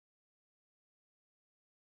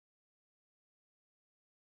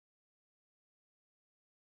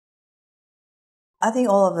I think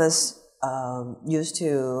all of us used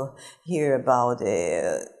to hear about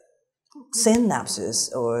the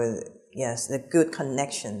synapses or yes, the good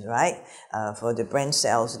connections, right, for the brain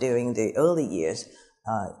cells during the early years.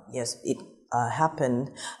 Yes, it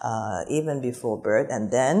happened even before birth,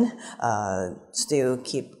 and then still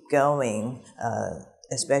keep going,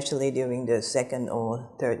 especially during the second or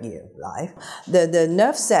third year of life. The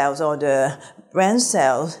nerve cells or the brain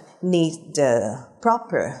cells need the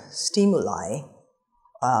proper stimuli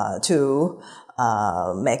to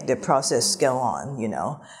make the process go on,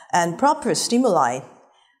 And proper stimuli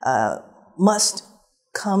must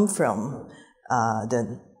come from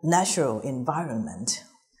the natural environment.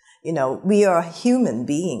 We are human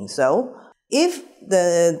beings, so if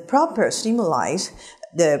the proper stimuli,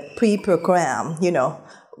 the pre-program,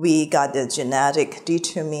 we got the genetic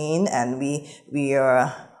determined and we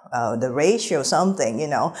are the ratio something,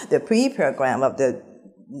 the pre-program of the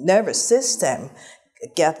nervous system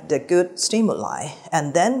get the good stimuli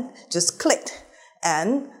and then just click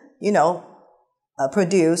and,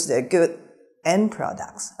 produce the good end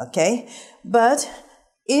products, okay? But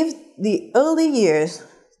if the early years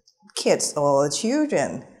kids or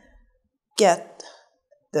children get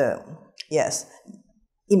the,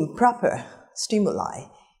 improper stimuli,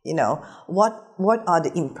 what are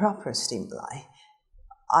the improper stimuli?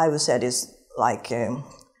 I would say it's like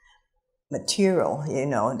material,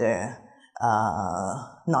 the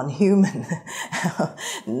non-human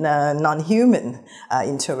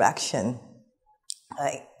interaction.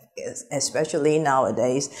 Especially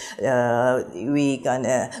nowadays, we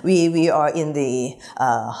are in the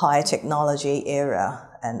high technology era,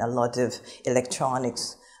 and a lot of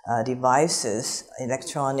electronics devices,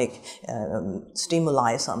 electronic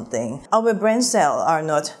stimuli something. Our brain cells are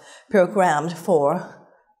not programmed for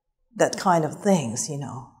that kind of things,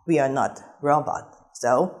 We are not robots.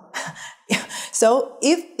 So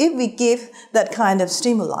if we give that kind of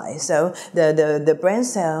stimuli, so the brain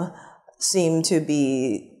cell seem to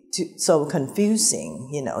be so confusing,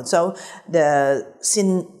 So the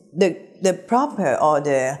proper or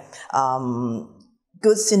the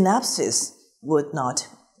good synapses would not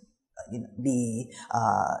be,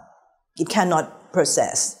 it cannot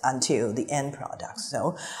process until the end product.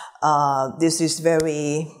 So this is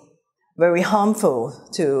very, very harmful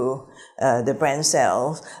to the brain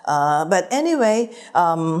cells. But anyway,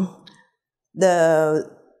 the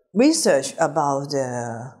research about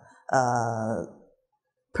the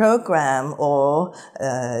program or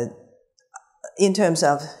in terms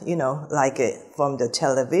of, like from the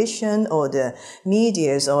television or the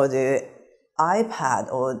medias or the iPad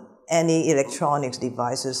or any electronics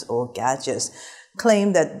devices or gadgets,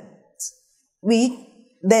 claim that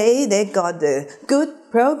they got the good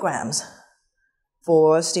programs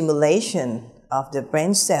for stimulation of the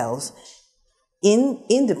brain cells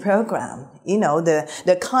in the program.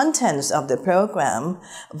 The contents of the program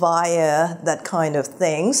via that kind of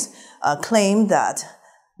things claim that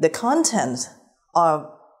the contents are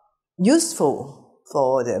useful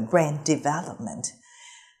for the brain development.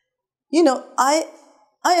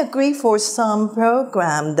 I agree for some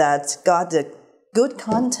program that got the good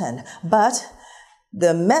content, but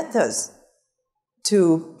the methods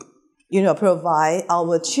to provide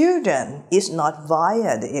our children is not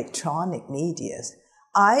via the electronic medias.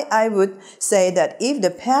 I would say that if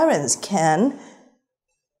the parents can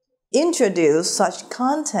introduce such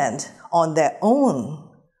content on their own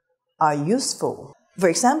are useful. For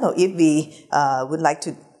example, if we would like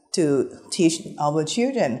to teach our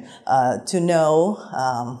children to know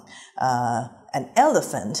an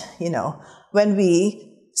elephant, when we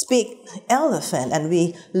speak elephant and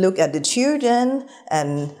we look at the children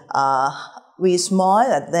and we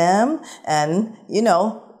smile at them and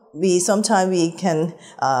sometimes we can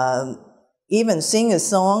even sing a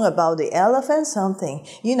song about the elephant, something.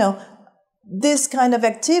 This kind of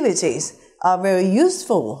activities are very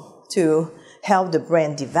useful to help the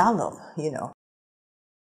brain develop,